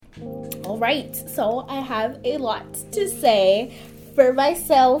Alright, so I have a lot to say for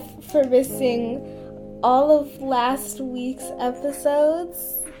myself for missing all of last week's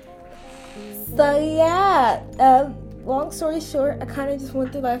episodes. So yeah, long story short, I kind of just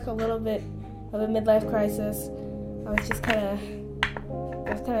went through like a little bit of a midlife crisis. I was kind of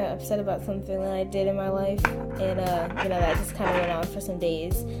upset about something that I did in my life, and that just kind of went on for some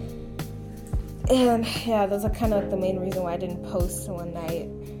days. And yeah, those are kind of like the main reason why I didn't post one night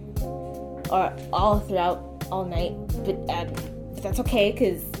or all night. But that's okay,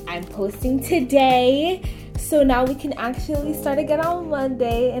 because I'm posting today. So now we can actually start again on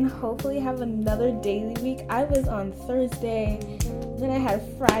Monday and hopefully have another daily week. I was on Thursday, then I had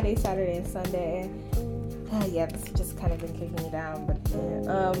Friday, Saturday, and Sunday. Yeah, this has just kind of been kicking me down. But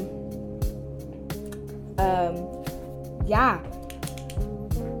yeah.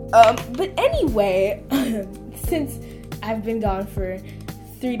 But anyway, since I've been gone for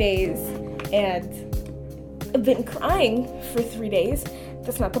 3 days and I've been crying for 3 days,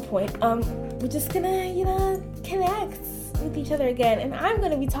 that's not the point. We're just gonna, connect with each other again. And I'm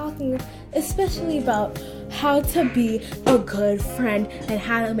gonna be talking especially about how to be a good friend and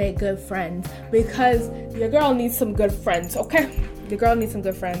how to make good friends. Because your girl needs some good friends, okay? Your girl needs some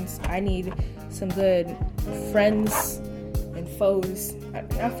good friends. I need some good friends and foes.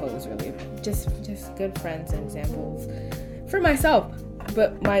 Not foes, really. Just good friends and examples for myself.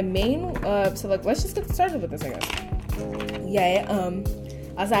 But my main, let's just get started with this, I guess.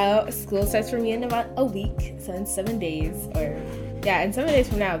 Yeah, school starts for me in about a week, so in 7 days, in 7 days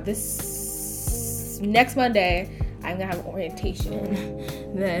from now, this next Monday, I'm gonna have orientation.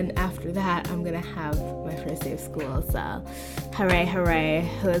 Then after that, I'm gonna have my first day of school, so hooray,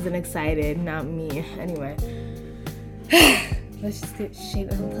 who isn't excited? Not me. Anyway, let's just get straight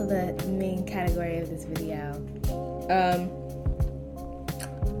into the main category of this video.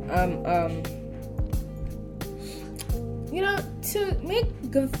 To make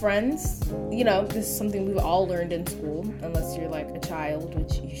good friends, this is something we've all learned in school, unless you're like a child,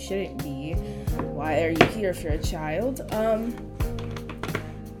 which you shouldn't be. Why are you here if you're a child?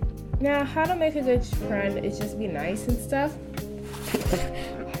 Now, how to make a good friend is just be nice and stuff.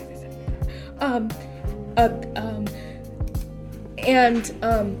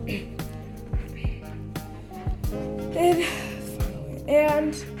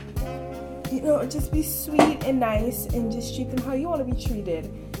 Just be sweet and nice and just treat them how you want to be treated.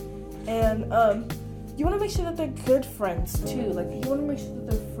 And you want to make sure that they're good friends too. Like, you want to make sure that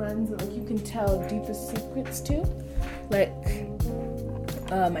they're friends that you can tell deepest secrets to. Like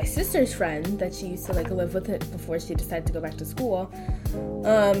my sister's friend that she used to live with it before she decided to go back to school.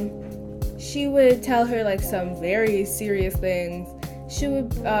 She would tell her some very serious things. She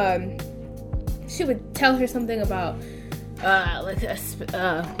would tell her something about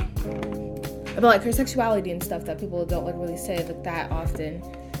about her sexuality and stuff that people don't really say that often.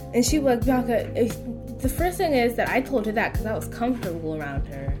 And she would Bianca, the first thing is that I told her that because I was comfortable around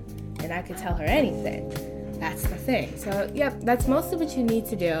her and I could tell her anything. That's the thing. So yep, that's mostly what you need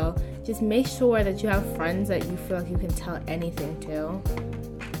to do. Just make sure that you have friends that you feel like you can tell anything to.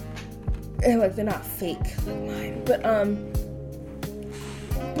 And they're not fake like mine. But on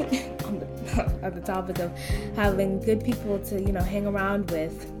the topic of having good people to hang around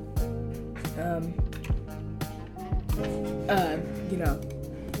with,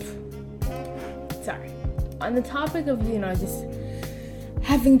 on the topic of just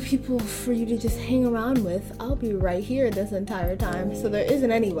having people for you to just hang around with, I'll be right here this entire time, so there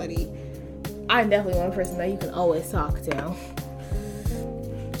isn't anybody. I'm definitely one person that you can always talk to.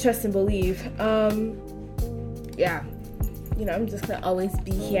 Trust and believe. I'm just gonna always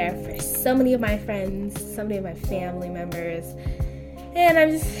be here for so many of my friends, so many of my family members. And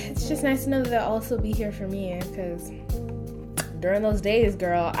it's just nice to know that they'll also be here for me, because during those days,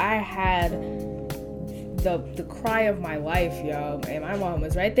 girl, I had the cry of my life, yo, and my mom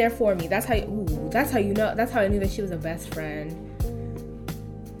was right there for me. That's how I knew that she was a best friend.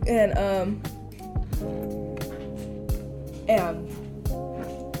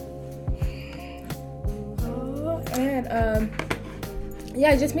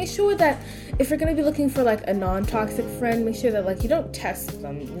 Just make sure that if you're gonna be looking for a non-toxic friend, make sure that you don't test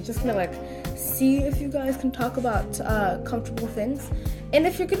them. You're just gonna see if you guys can talk about comfortable things. And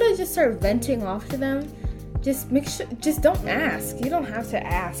if you're gonna just start venting off to them, just don't ask. You don't have to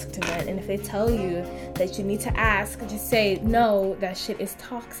ask to vent. And if they tell you that you need to ask, just say, no, that shit is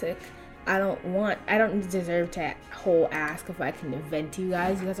toxic. I don't deserve to whole ask if I can vent to you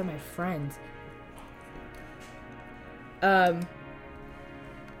guys. You guys are my friends.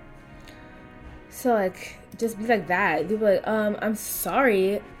 So, like, just be like that. Be like, I'm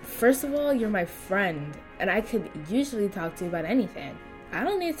sorry. First of all, you're my friend, and I could usually talk to you about anything. I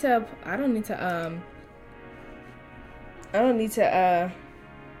don't need to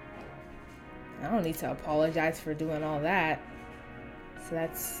apologize for doing all that. So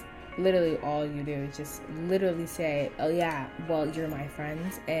that's literally all you do. Just literally say, oh yeah, well, you're my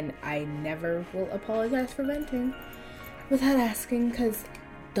friends, and I never will apologize for venting without asking, because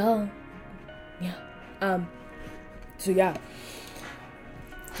duh. Yeah. So yeah.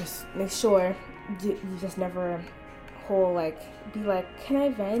 Just make sure you just never be like, can I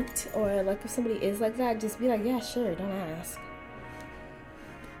vent? Or like, if somebody is like that, just be like, yeah, sure, don't ask.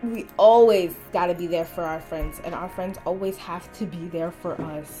 We always gotta be there for our friends, and our friends always have to be there for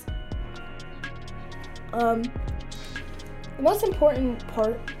us. The most important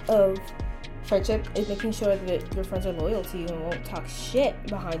part of friendship is making sure that your friends are loyal to you and won't talk shit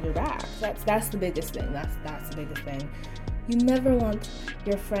behind your back. That's the biggest thing. That's the biggest thing. You never want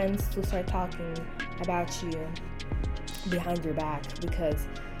your friends to start talking about you behind your back, because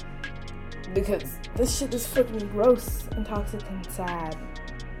this shit is freaking gross and toxic and sad.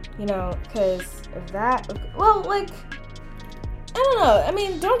 You know, because of that. Well, like, I don't know. I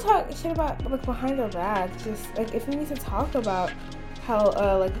mean, don't talk shit about, like, behind their back. Just, like, if you need to talk about how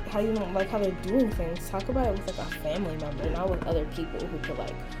you don't like how they're doing things, talk about it with, like, a family member, not with other people who could,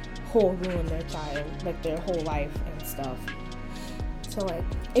 like, ruin their child, like, their whole life and stuff. So, like,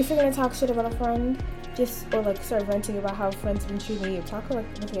 if you're gonna talk shit about a friend, or, like, start venting about how friends have been treating you, talk, like,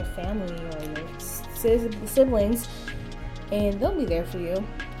 with your family or your siblings, and they'll be there for you.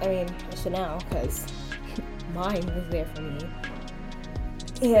 I mean, for now, because mine was there for me.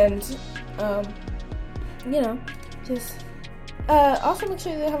 And, you know, just, also make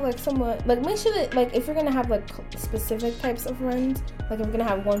sure they have, like, someone, like, make sure that, like, if you're gonna have, like, specific types of friends, like, if you're gonna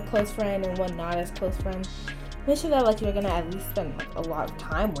have one close friend and one not as close friend, make sure that, like, you're gonna at least spend, like, a lot of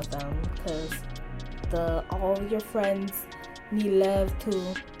time with them, because all of your friends need love,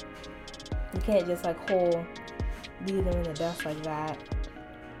 too. You can't just, like, leave them in the dust like that.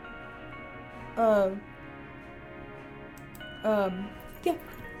 Yeah,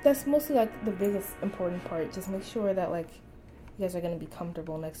 that's mostly, like, the biggest important part. Just make sure that, like, you guys are gonna be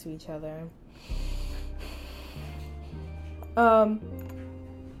comfortable next to each other. What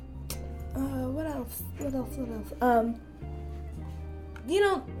else? You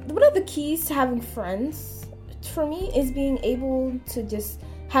know, one of the keys to having friends, for me, is being able to just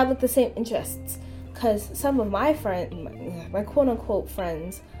have, like, the same interests. Because some of my friends, my quote-unquote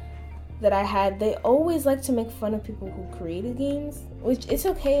friends that I had, they always like to make fun of people who created games, which it's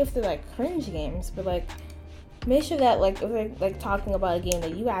okay if they're, like, cringe games, but, like, make sure that, like, if they're, like, talking about a game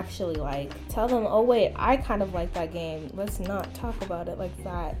that you actually like, tell them, oh, wait, I kind of like that game. Let's not talk about it like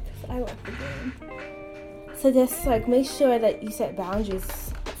that, because I like the game. So just, like, make sure that you set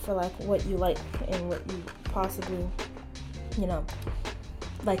boundaries for, like, what you like and what you possibly, you know,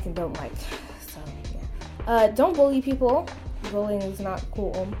 like and don't like. Don't bully people. Bullying is not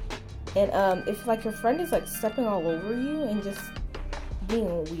cool. And if, like, your friend is, like, stepping all over you and just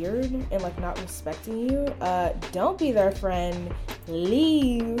being weird and, like, not respecting you, don't be their friend.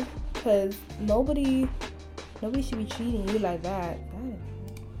 Leave, because nobody should be treating you like that.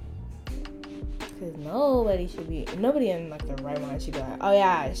 Because nobody in, like, their right mind should be like, oh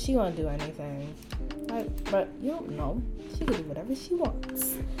yeah, she won't do anything. Like, but you don't know. She can do whatever she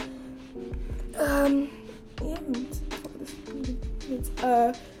wants.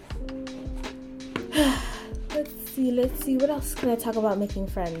 Let's see, what else can I talk about making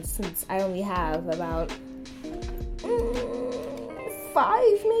friends, since I only have about 5,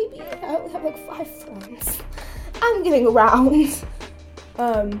 maybe? I only have, like, 5 friends. I'm getting around.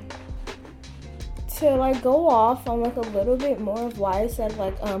 To, like, go off on, like, a little bit more of why I said,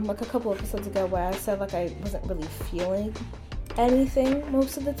 like a couple episodes ago where I said, like, I wasn't really feeling anything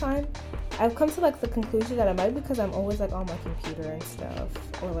most of the time. I've come to, like, the conclusion that it might be because I'm always, like, on my computer and stuff,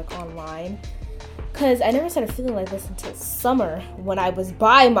 or, like, online. Because I never started feeling like this until summer, when I was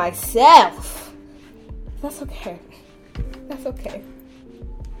by myself. That's okay. That's okay.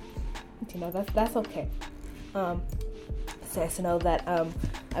 You know, that's okay. It's nice to know that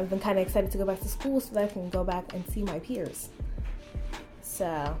I've been kind of excited to go back to school so that I can go back and see my peers.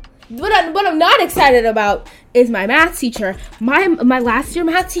 So, what I'm not excited about is my math teacher. My last year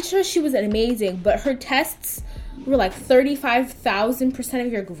math teacher, she was amazing, but her tests were like 35,000%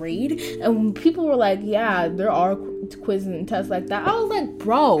 of your grade. And when people were like, yeah, there are quizzes and tests like that, I was like,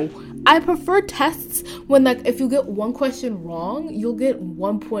 bro, I prefer tests when, like, if you get one question wrong, you'll get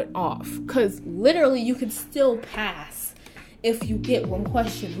 1 point off. Because literally you can still pass if you get one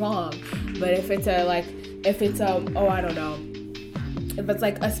question wrong. But if it's I don't know, if it's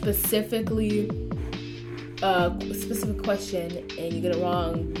like a specific question and you get it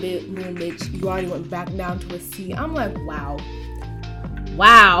wrong, boom, bitch, you already went back down to a C. I'm like, wow.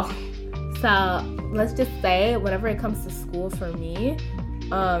 So let's just say, whenever it comes to school for me,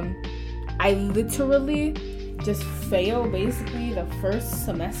 I literally just fail basically the first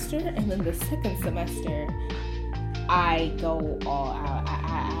semester, and then the second semester I go all out.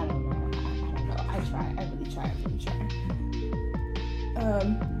 I don't know. I really try.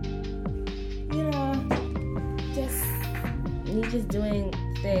 Me just doing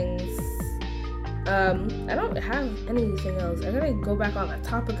things. I don't have anything else. I gotta go back on the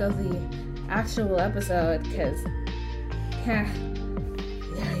topic of the actual episode, because you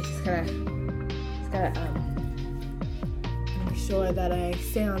just gotta make sure that I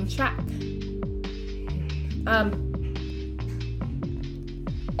stay on track.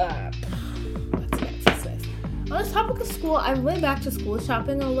 What's next? On this topic of school, I went back to school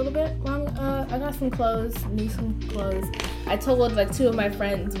shopping a little bit long. I got some clothes. I told like 2 of my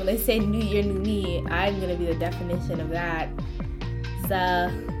friends, when they say new year, new me, I'm gonna be the definition of that. So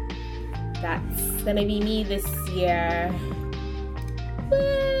that's gonna be me this year.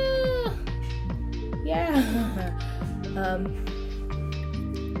 Woo! Yeah.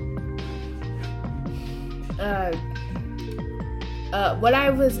 When I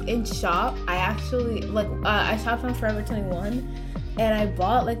was in shop, I actually I shopped on Forever 21, and I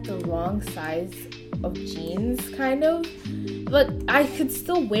bought like the wrong size of jeans, kind of. But I could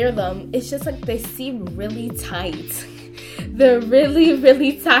still wear them. It's just like they seem really tight. They're really,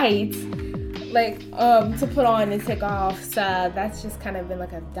 really tight, like to put on and take off. So that's just kind of been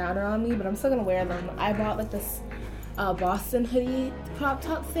like a downer on me. But I'm still gonna wear them. I bought like this Boston hoodie crop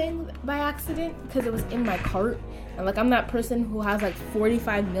top thing by accident because it was in my cart. And like, I'm that person who has like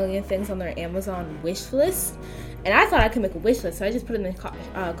 45 million things on their Amazon wish list, and I thought I could make a wish list, so I just put it in the cart,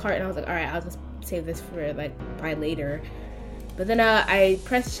 and I was like, all right, I'll just save this for like buy later. But then I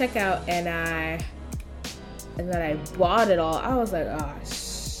pressed checkout, and then I bought it all. I was like, oh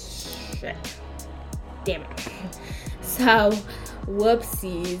shit, damn it. So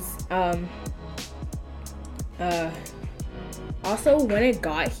whoopsies. Also, when it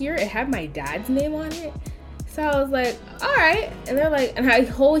got here, it had my dad's name on it. So I was like, all right. And they're like, and I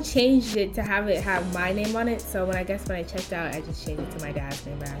changed it to have it have my name on it. So when I checked out, I just changed it to my dad's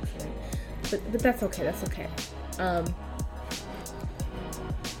name by accident. But that's okay.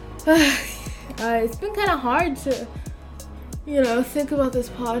 It's been kind of hard to, think about this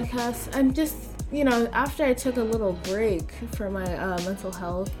podcast. I'm just, after I took a little break for my mental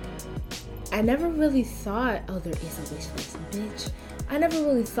health, I never really thought, oh, there is a wish list, bitch. I never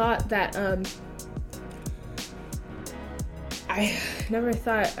really thought that, I never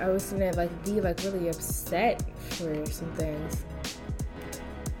thought I was gonna be really upset for some things.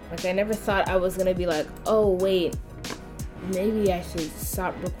 Like, I never thought I was gonna be like, oh wait, maybe I should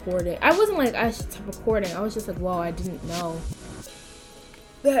stop recording. I wasn't like I should stop recording. I was just like, whoa, I didn't know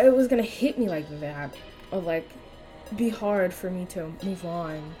that it was gonna hit me like that, or like be hard for me to move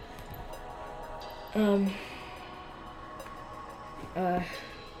on.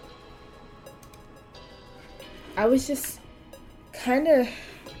 I was just kind of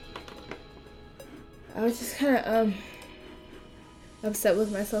upset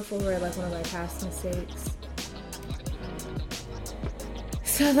with myself over one of my past mistakes.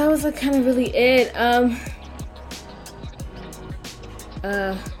 So that was kind of really it.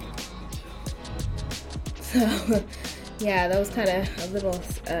 So yeah, that was kind of a little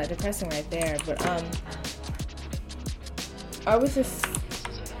depressing right there. But I was just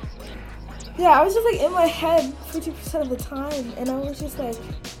in my head 50% of the time, and I was just like,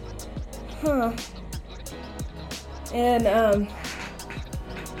 huh. And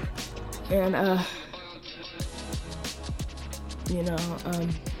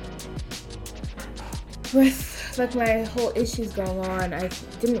with my whole issues going on, I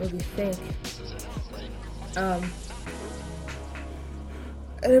didn't really think. I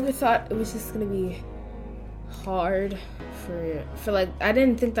never thought it was just gonna be hard for I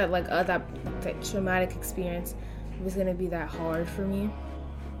didn't think that that traumatic experience was gonna be that hard for me,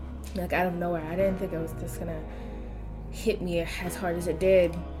 out of nowhere. I didn't think it was just gonna hit me as hard as it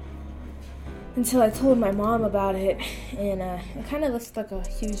did until I told my mom about it, and it kind of lifted a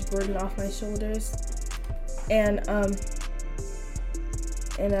huge burden off my shoulders. And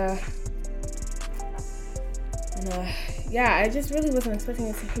yeah, I just really wasn't expecting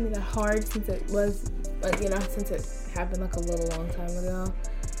it to hit me that hard, since it was since it happened a little long time ago.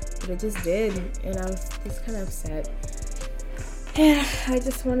 But it just did, and I was just kind of upset. Yeah, I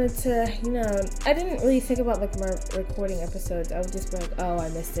just wanted to, I didn't really think about like my recording episodes. I would just be like, oh, I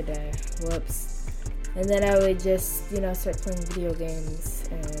missed a day. Whoops. And then I would just, start playing video games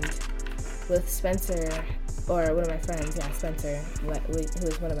and with Spencer, or one of my friends, Spencer, who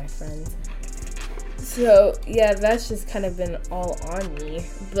is one of my friends. So, yeah, that's just kind of been all on me.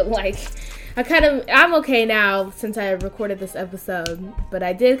 But, like, I'm okay now since I recorded this episode. But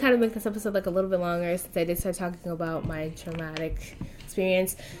I did kind of make this episode, like, a little bit longer since I did start talking about my traumatic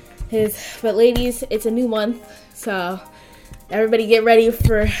experience. But, ladies, it's a new month. So, everybody get ready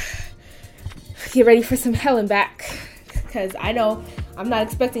for some hell and back. Because I know I'm not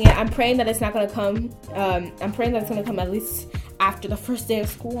expecting it. I'm praying that it's not going to come. I'm praying that it's going to come at least after the first day of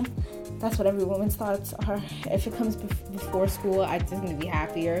school. That's what every woman's thoughts are. If it comes before school, I'm just going to be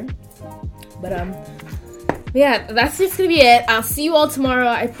happier. But, yeah, that's just going to be it. I'll see you all tomorrow.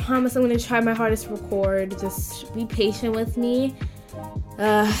 I promise I'm going to try my hardest to record. Just be patient with me.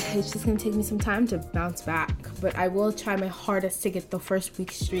 It's just going to take me some time to bounce back. But I will try my hardest to get the first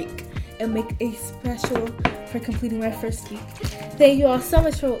week streak and make a special for completing my first week. Thank you all so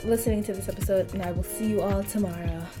much for listening to this episode, and I will see you all tomorrow.